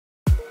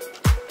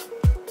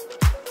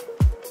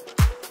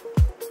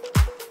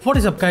What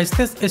is up guys,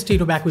 this is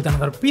Tito back with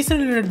another PC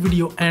related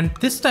video, and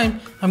this time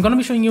I'm gonna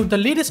be showing you the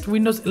latest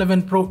Windows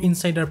 11 Pro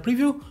Insider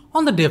preview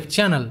on the dev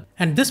channel.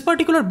 And this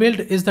particular build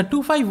is the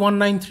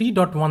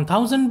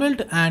 25193.1000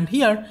 build, and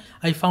here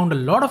I found a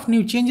lot of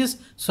new changes,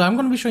 so I'm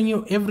gonna be showing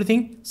you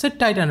everything. Sit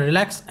tight and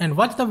relax and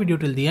watch the video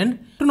till the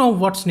end to know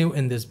what's new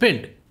in this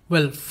build.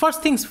 Well,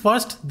 first things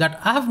first that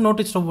I have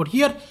noticed over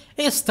here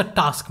is the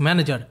task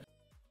manager.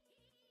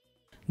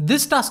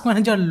 This task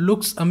manager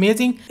looks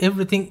amazing.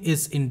 Everything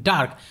is in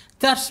dark.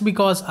 That's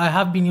because I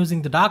have been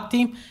using the dark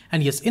theme,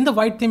 and yes, in the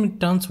white theme it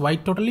turns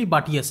white totally,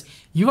 but yes,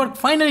 you are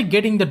finally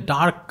getting the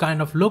dark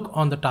kind of look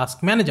on the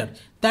task manager.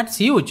 That's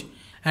huge.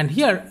 And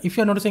here, if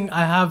you're noticing,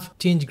 I have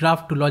changed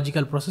graph to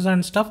logical processor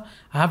and stuff.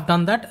 I have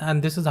done that,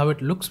 and this is how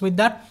it looks with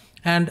that.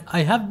 And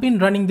I have been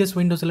running this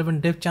Windows 11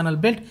 dev channel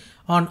build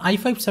on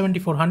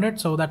i5-7400,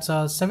 so that's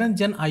a 7th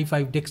gen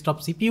i5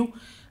 desktop CPU.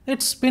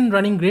 It's been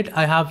running great.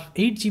 I have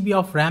 8 GB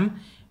of RAM,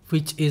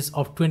 which is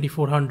of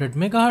 2400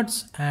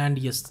 megahertz, and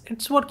yes,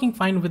 it's working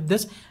fine with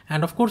this.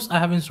 And of course I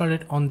have installed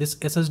it on this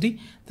SSD.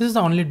 This is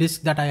the only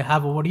disk that I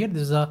have over here.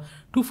 This is a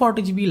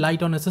 240 GB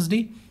light on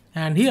SSD.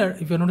 And here,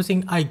 if you're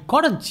noticing, I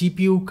got a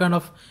GPU kind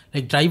of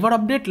like driver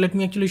update. Let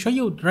me actually show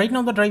you. Right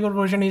now the driver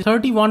version is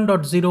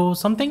 31.0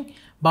 something,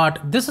 but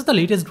this is the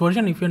latest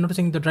version. If you're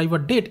noticing, the driver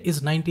date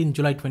is 19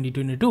 July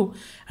 2022.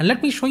 And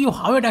let me show you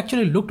how it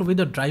actually looked with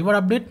the driver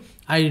update.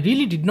 I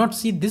really did not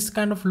see this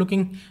kind of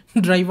looking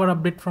driver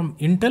update from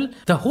Intel.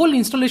 The whole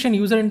installation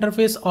user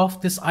interface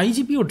of this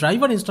iGPU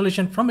driver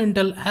installation from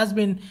Intel has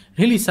been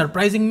really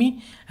surprising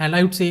me, and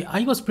I would say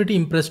I was pretty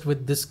impressed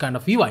with this kind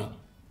of UI.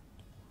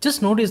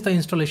 Just notice the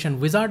installation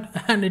wizard,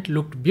 and it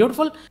looked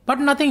beautiful, but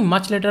nothing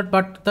much later.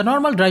 But the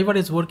normal driver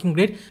is working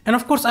great. And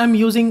of course I'm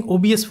using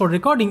OBS for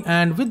recording,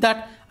 and with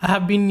that I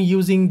have been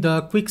using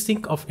the quick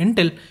sync of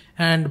Intel,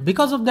 and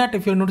because of that,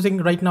 if you're noticing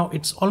right now,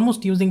 it's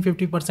almost using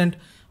 50%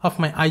 of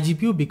my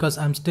iGPU because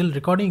I'm still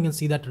recording. You can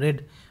see that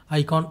red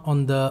icon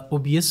on the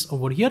OBS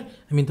over here.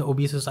 I mean the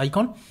OBS's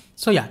icon.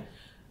 So yeah,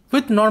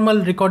 with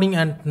normal recording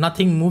and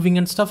nothing moving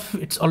and stuff,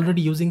 it's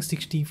already using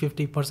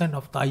 60-50%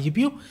 of the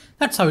iGPU.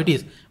 That's how it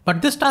is.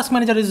 But this task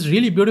manager is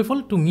really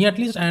beautiful to me at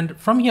least. And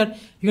from here,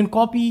 you can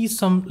copy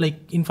some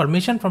like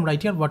information from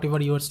right here, whatever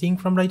you are seeing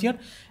from right here,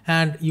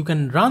 and you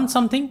can run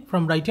something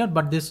from right here.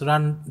 But this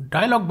run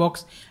dialog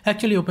box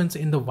actually opens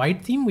in the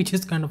white theme, which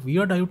is kind of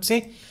weird, I would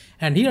say.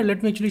 And here,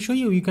 let me actually show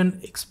you. You can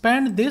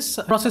expand this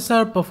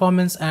processor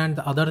performance and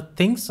the other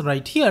things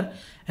right here.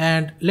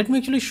 And let me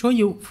actually show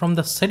you from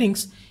the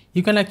settings.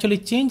 You can actually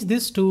change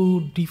this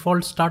to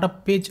default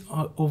startup page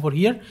over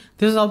here.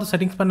 This is how the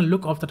settings panel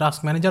look of the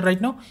task manager right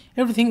now.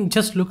 Everything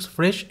just looks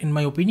fresh in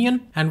my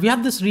opinion. And we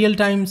have this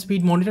real-time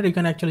speed monitor. You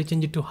can actually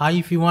change it to high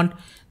if you want.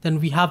 Then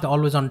we have the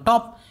always on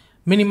top,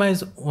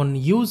 minimize on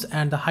use,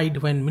 and the hide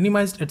when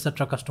minimized,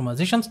 etc.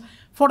 customizations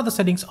for the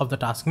settings of the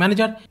task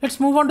manager. Let's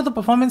move on to the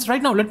performance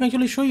right now. Let me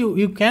actually show you.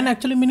 You can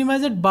actually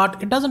minimize it,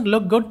 but it doesn't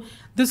look good.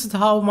 This is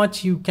how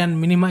much you can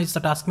minimize the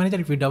task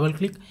manager if you double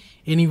click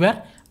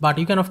anywhere. But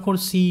you can of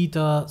course see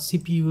the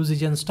CPU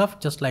usage and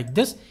stuff just like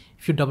this.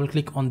 If you double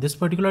click on this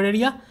particular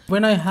area,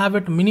 when I have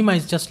it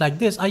minimized just like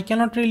this, I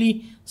cannot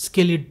really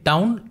scale it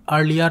down.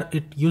 Earlier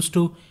it used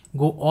to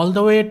go all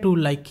the way to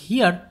like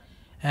here,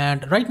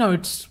 and right now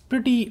it's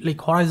pretty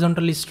like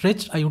horizontally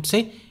stretched, I would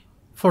say,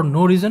 for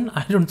no reason.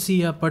 I don't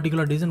see a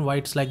particular reason why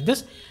it's like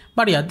this,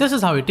 but yeah, this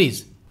is how it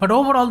is. But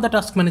overall the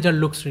task manager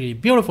looks really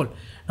beautiful.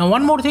 Now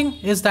one more thing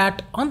is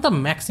that on the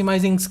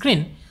maximizing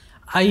screen,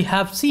 I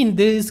have seen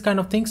these kind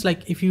of things,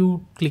 like if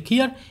you click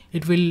here,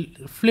 it will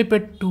flip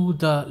it to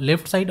the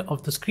left side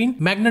of the screen,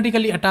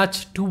 magnetically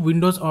attach two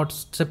windows or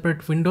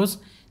separate windows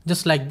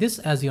just like this.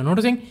 As you're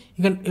noticing,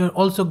 you can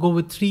also go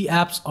with 3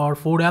 apps or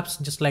 4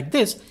 apps just like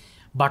this.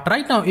 But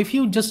right now, if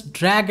you just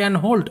drag and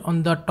hold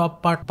on the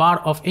top bar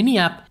of any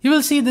app, you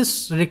will see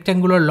this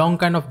rectangular long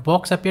kind of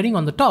box appearing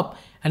on the top.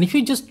 And if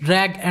you just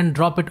drag and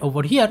drop it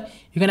over here,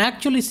 you can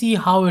actually see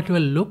how it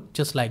will look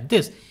just like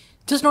this.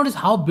 Just notice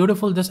how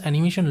beautiful this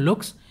animation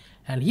looks.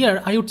 And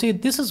here I would say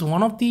this is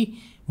one of the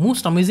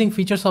most amazing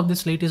features of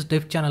this latest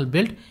dev channel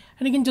build.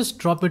 And you can just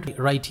drop it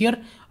right here,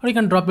 or you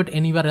can drop it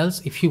anywhere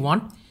else if you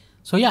want.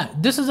 So yeah,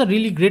 this is a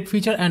really great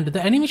feature, and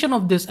the animation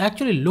of this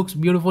actually looks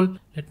beautiful.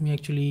 Let me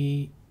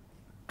actually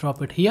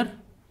drop it here.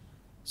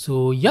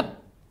 So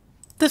yep,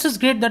 this is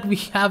great that we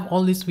have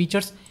all these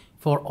features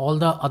for all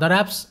the other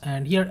apps,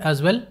 and here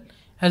as well.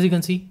 As you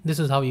can see, this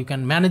is how you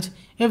can manage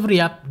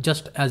every app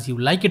just as you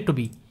like it to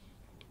be.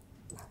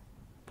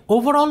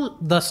 Overall,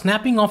 the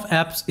snapping of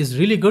apps is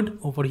really good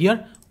over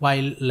here.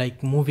 While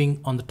like moving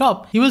on the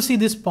top, you will see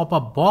this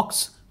pop-up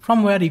box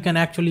from where you can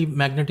actually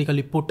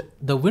magnetically put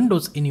the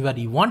windows anywhere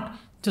you want,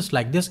 just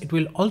like this. It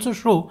will also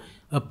show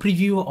a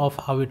preview of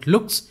how it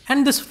looks,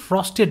 and this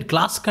frosted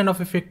glass kind of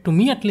effect, to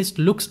me at least,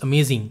 looks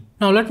amazing.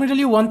 Now let me tell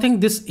you one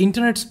thing, this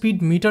internet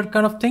speed meter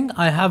kind of thing,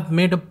 I have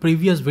made a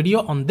previous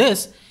video on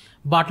this.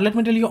 But let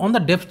me tell you, on the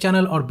dev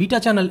channel or beta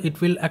channel, it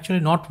will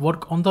actually not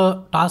work on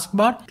the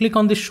taskbar. Click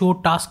on the show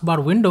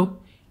taskbar window.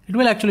 It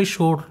will actually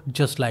show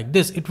just like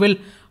this. It will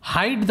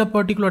hide the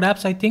particular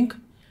apps, I think.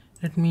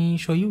 Let me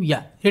show you.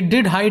 Yeah, it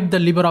did hide the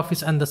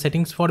LibreOffice and the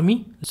settings for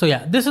me. So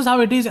yeah, this is how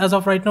it is as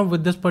of right now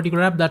with this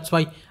particular app. That's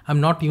why I'm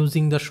not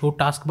using the show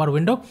taskbar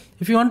window.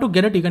 If you want to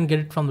get it, you can get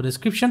it from the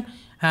description.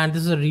 And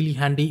this is a really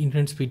handy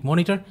internet speed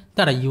monitor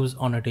that I use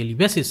on a daily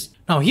basis.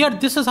 Now here,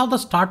 this is how the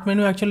start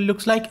menu actually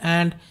looks like.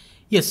 And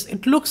yes,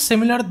 it looks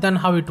similar than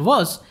how it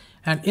was.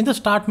 And in the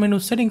start menu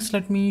settings,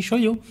 let me show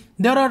you,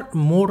 there are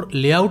more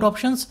layout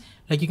options.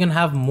 Like you can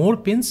have more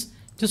pins.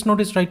 Just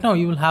notice right now,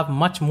 you will have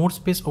much more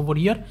space over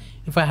here.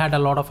 If I had a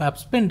lot of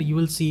apps pinned, you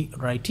will see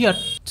right here.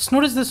 Just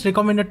notice this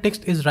recommended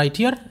text is right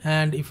here.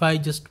 And if I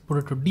just put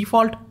it to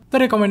default, the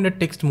recommended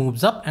text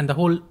moves up and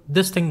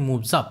this thing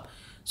moves up.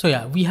 So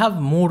yeah, we have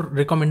more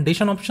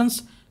recommendation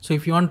options. So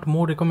if you want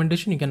more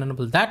recommendation, you can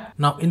enable that.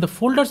 Now in the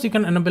folders, you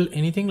can enable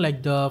anything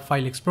like the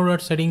file explorer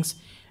settings,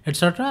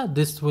 etc.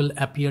 This will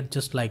appear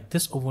just like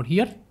this over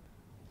here.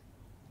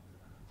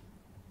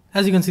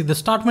 As you can see, the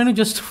start menu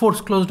just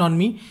force closed on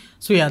me.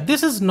 So yeah,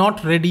 this is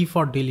not ready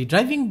for daily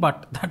driving,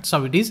 but that's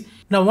how it is.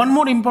 Now, one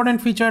more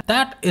important feature,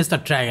 that is the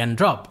drag and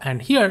drop.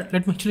 And here,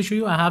 let me actually show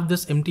you, I have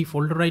this empty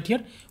folder right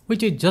here,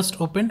 which I just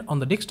opened on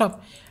the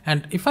desktop.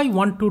 And if I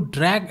want to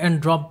drag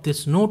and drop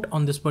this note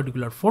on this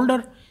particular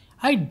folder,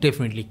 I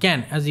definitely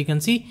can. As you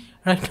can see,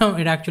 right now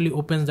it actually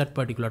opens that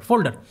particular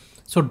folder.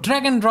 So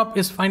drag and drop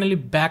is finally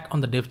back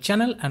on the dev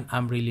channel, and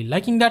I'm really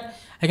liking that.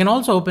 I can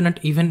also open it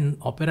even in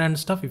Opera and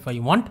stuff if I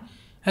want.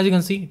 As you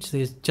can see, it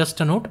says just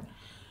a note.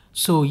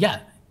 So yeah,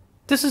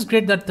 this is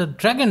great that the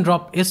drag and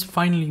drop is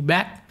finally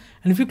back.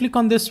 And if you click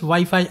on this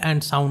Wi-Fi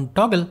and sound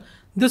toggle,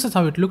 this is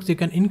how it looks. You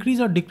can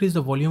increase or decrease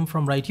the volume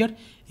from right here.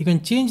 You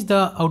can change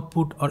the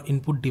output or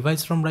input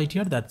device from right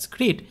here. That's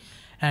great.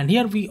 And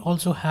here we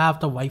also have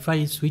the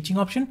Wi-Fi switching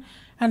option.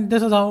 And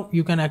this is how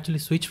you can actually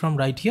switch from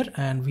right here.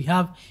 And we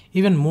have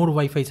even more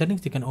Wi-Fi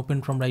settings you can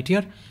open from right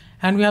here.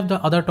 And we have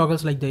the other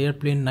toggles like the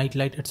airplane, night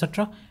light,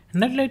 etc.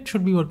 Night light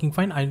should be working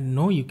fine. I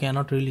know you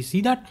cannot really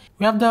see that.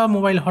 We have the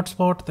mobile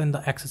hotspot, then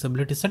the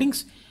accessibility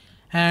settings.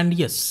 And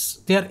yes,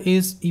 there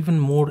is even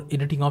more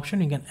editing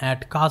option. You can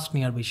add cast,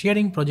 nearby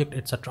sharing, project,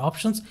 etc.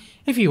 options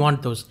if you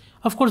want those.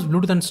 Of course,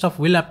 Bluetooth and stuff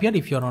will appear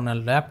if you're on a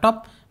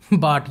laptop.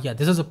 But yeah,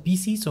 this is a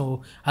PC,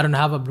 so I don't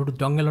have a Bluetooth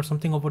dongle or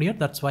something over here.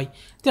 That's why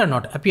they are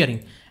not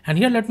appearing. And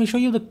here, let me show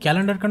you the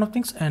calendar kind of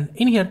things. And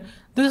in here,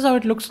 this is how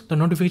it looks. The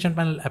notification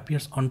panel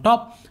appears on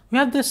top. We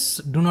have this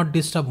do not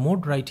disturb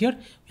mode right here.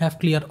 We have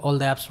clear all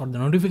the apps for the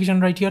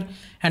notification right here.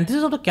 And this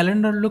is how the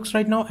calendar looks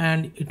right now.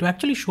 And it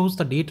actually shows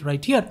the date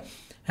right here.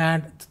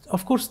 And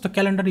of course, the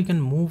calendar you can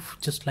move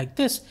just like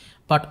this.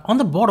 But on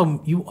the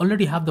bottom, you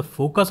already have the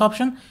focus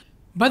option.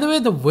 By the way,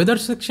 the weather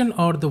section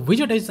or the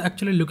widget is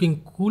actually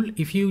looking cool.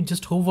 If you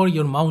just hover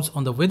your mouse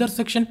on the weather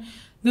section,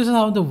 this is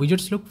how the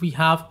widgets look. We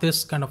have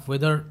this kind of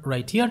weather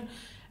right here,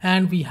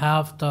 and we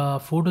have the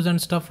photos and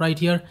stuff right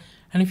here.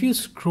 And if you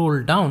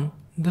scroll down,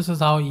 this is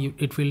how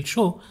it will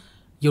show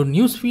your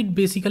newsfeed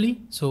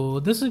basically.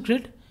 So this is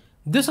great.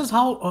 This is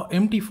how an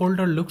empty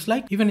folder looks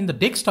like. Even in the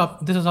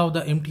desktop, this is how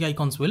the empty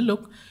icons will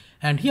look.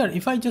 And here,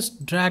 if I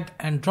just drag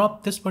and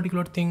drop this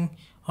particular thing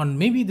on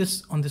maybe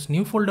this on this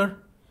new folder,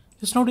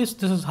 just notice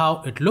this is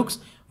how it looks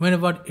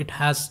whenever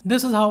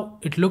this is how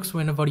it looks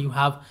whenever you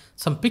have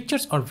some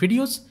pictures or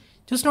videos.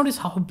 Just notice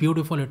how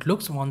beautiful it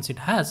looks once it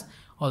has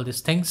all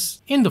these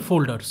things in the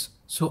folders.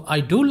 So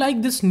I do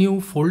like this new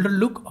folder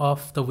look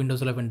of the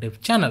Windows 11 dev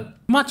channel.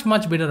 Much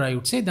better, I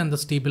would say, than the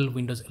stable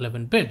Windows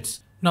 11 builds.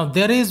 Now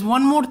there is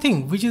one more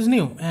thing which is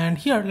new, and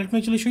here let me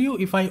actually show you.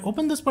 If I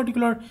open this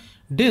particular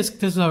disk,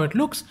 this is how it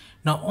looks.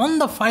 Now on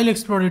the file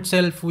explorer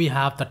itself, we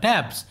have the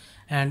tabs.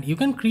 And you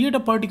can create a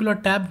particular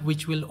tab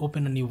which will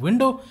open a new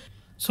window.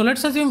 So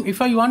let's assume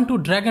if I want to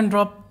drag and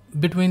drop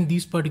between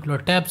these particular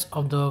tabs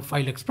of the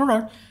file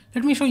explorer,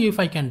 let me show you if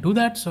I can do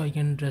that. So I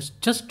can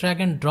just drag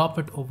and drop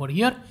it over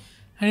here,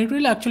 and it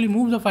will actually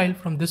move the file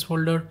from this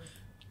folder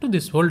to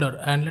this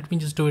folder. And let me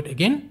just do it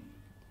again.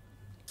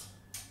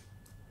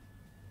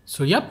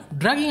 So yep,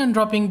 dragging and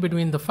dropping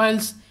between the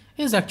files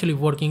is actually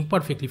working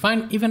perfectly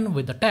fine even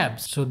with the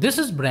tabs. So this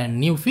is brand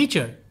new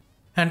feature.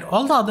 And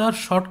all the other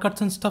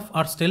shortcuts and stuff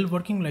are still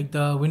working, like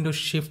the Windows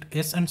Shift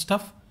S and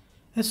stuff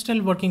is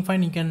still working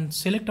fine. You can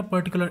select a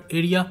particular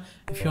area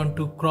if you want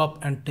to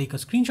crop and take a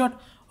screenshot,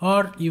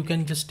 or you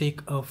can just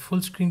take a full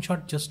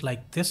screenshot just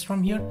like this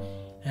from here.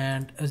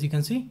 And as you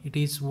can see, it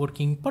is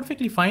working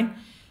perfectly fine.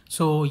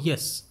 So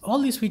yes,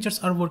 all these features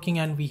are working,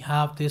 and we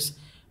have this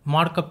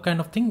markup kind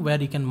of thing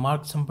where you can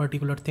mark some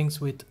particular things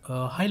with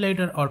a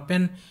highlighter or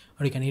pen,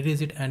 or you can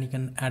erase it and you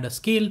can add a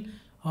scale,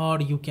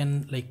 or you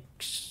can like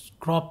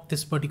crop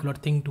this particular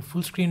thing to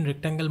full screen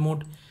rectangle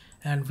mode.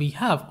 And we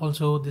have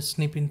also this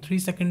snip in 3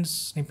 seconds,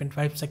 snip in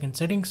 5 second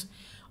settings.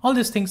 All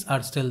these things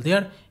are still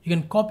there. You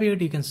can copy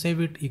it, you can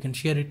save it, you can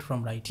share it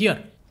from right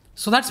here.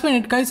 So that's been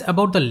it, guys,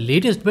 about the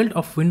latest build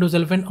of Windows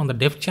 11 on the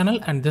dev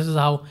channel. And this is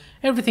how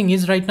everything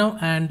is right now.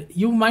 And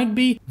you might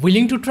be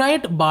willing to try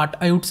it, but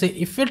I would say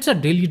if it's a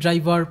daily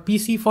driver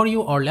PC for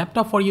you or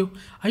laptop for you,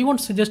 I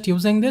won't suggest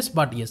using this.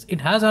 But yes,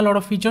 it has a lot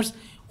of features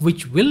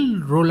which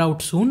will roll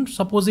out soon,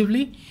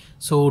 supposedly.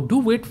 So do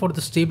wait for the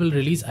stable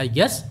release, I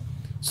guess.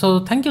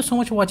 So thank you so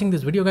much for watching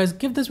this video, guys.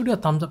 Give this video a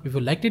thumbs up if you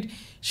liked it.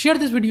 Share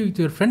this video with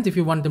your friends if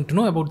you want them to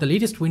know about the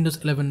latest Windows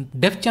 11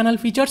 dev channel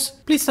features.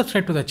 Please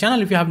subscribe to the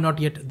channel if you have not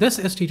yet. This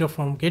is Tito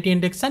from KT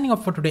Index signing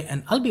off for today,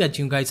 and I'll be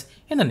catching you guys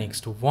in the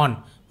next one.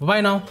 Bye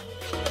bye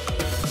now.